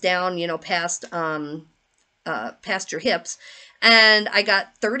it comes down, you know, past your hips. And I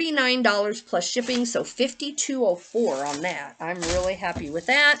got $39 plus shipping, so $52.04 on that. I'm really happy with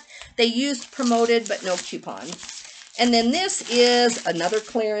that. They used promoted, but no coupon. And then this is another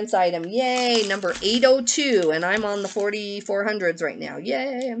clearance item. Yay, number 802, and I'm on the 4400s right now.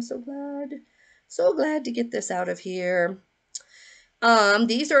 Yay, I'm so glad. So glad to get this out of here.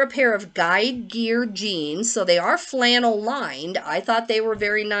 These are a pair of Guide Gear jeans, so they are flannel lined. I thought they were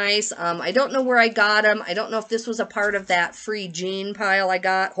very nice. I don't know where I got them. I don't know if this was a part of that free jean pile I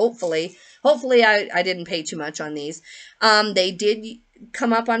got. Hopefully I didn't pay too much on these. They did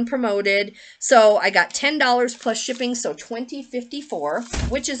come up on promoted, so I got $10 plus shipping, so $20.54,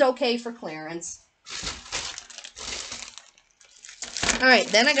 which is okay for clearance. All right,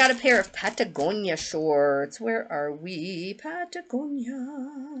 then I got a pair of Patagonia shorts. Where are we?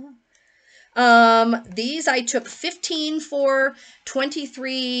 Patagonia. These I took 15 for,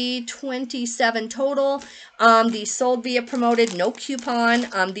 $23.27 total. These sold via promoted, no coupon.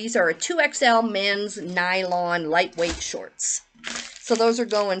 These are a 2XL men's nylon lightweight shorts. So those are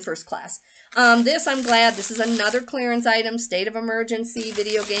going first class. This, I'm glad, this is another clearance item, State of Emergency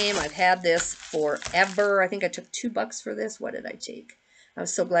video game. I've had this forever. I think I took $2 for this. What did I take? I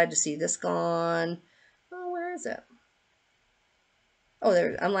was so glad to see this gone. Oh, where is it? Oh,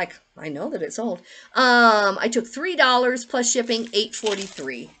 there. I'm like, I know that it's sold. I took $3 plus shipping,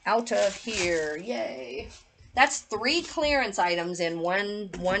 $8.43. Out of here. Yay. That's 3 clearance items in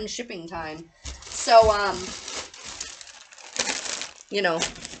one shipping time. So, you know,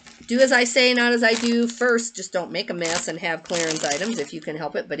 do as I say, not as I do. First, just don't make a mess and have clearance items if you can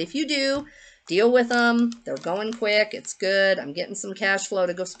help it. But if you do, deal with them. They're going quick. It's good. I'm getting some cash flow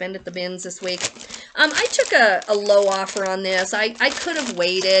to go spend at the bins this week. I took a low offer on this. I could have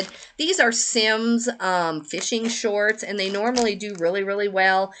waited. These are Sims fishing shorts, and they normally do really, really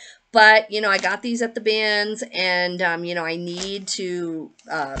well. But, you know, I got these at the bins, and, you know, I need to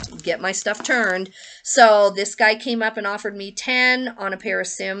get my stuff turned. So this guy came up and offered me $10 on a pair of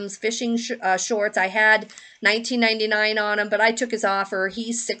Sims fishing shorts. I had $19.99 on them, but I took his offer.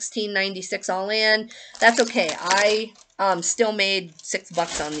 He's $16.96 all in. That's okay. I still made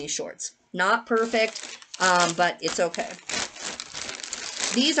 $6 on these shorts. Not perfect, but it's okay.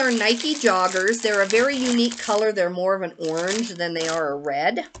 These are Nike joggers. They're a very unique color. They're more of an orange than they are a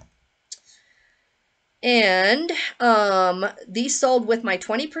red. And these sold with my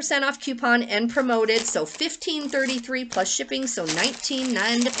 20% off coupon and promoted, so $15.33 plus shipping, so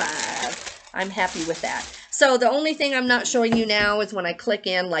 $19.95. I'm happy with that. So the only thing I'm not showing you now is when I click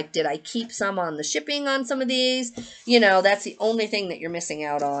in, like, did I keep some on the shipping on some of these? You know, that's the only thing that you're missing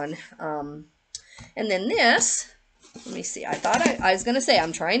out on. And then this, let me see. I thought I was going to say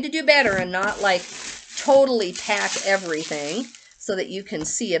I'm trying to do better and not like totally pack everything so that you can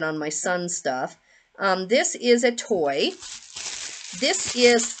see it on my son's stuff. This is a toy. This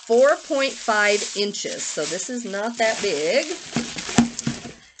is 4.5 inches, so this is not that big.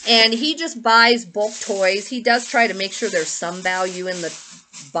 And he just buys bulk toys. He does try to make sure there's some value in the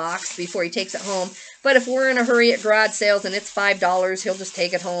box before he takes it home. But if we're in a hurry at garage sales and it's $5, he'll just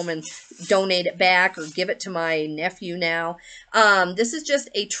take it home and donate it back or give it to my nephew now. This is just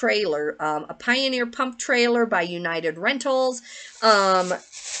a trailer, a Pioneer pump trailer by United Rentals.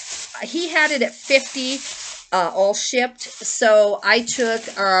 He had it at $50, all shipped. So I took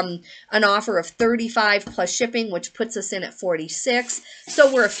an offer of $35 plus shipping, which puts us in at $46.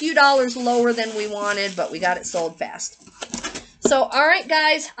 So we're a few dollars lower than we wanted, but we got it sold fast. So, all right,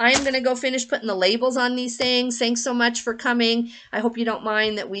 guys, I'm going to go finish putting the labels on these things. Thanks so much for coming. I hope you don't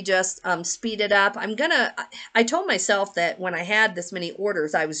mind that we just speed it up. I told myself that when I had this many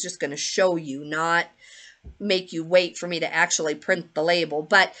orders, I was just going to show you, not make you wait for me to actually print the label.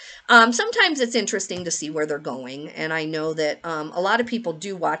 But sometimes it's interesting to see where they're going. And I know that a lot of people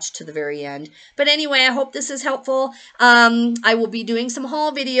do watch to the very end. But anyway, I hope this is helpful. I will be doing some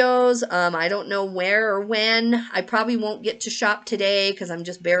haul videos. I don't know where or when. I probably won't get to shop today because I'm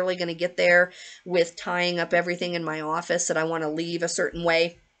just barely going to get there with tying up everything in my office that I want to leave a certain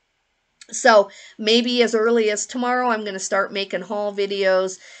way. So maybe as early as tomorrow, I'm going to start making haul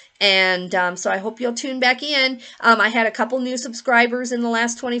videos. And so I hope you'll tune back in. I had a couple new subscribers in the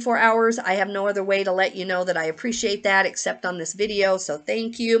last 24 hours. I have no other way to let you know that I appreciate that except on this video. So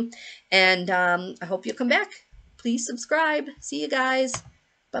thank you. And I hope you'll come back. Please subscribe. See you guys.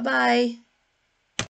 Bye-bye.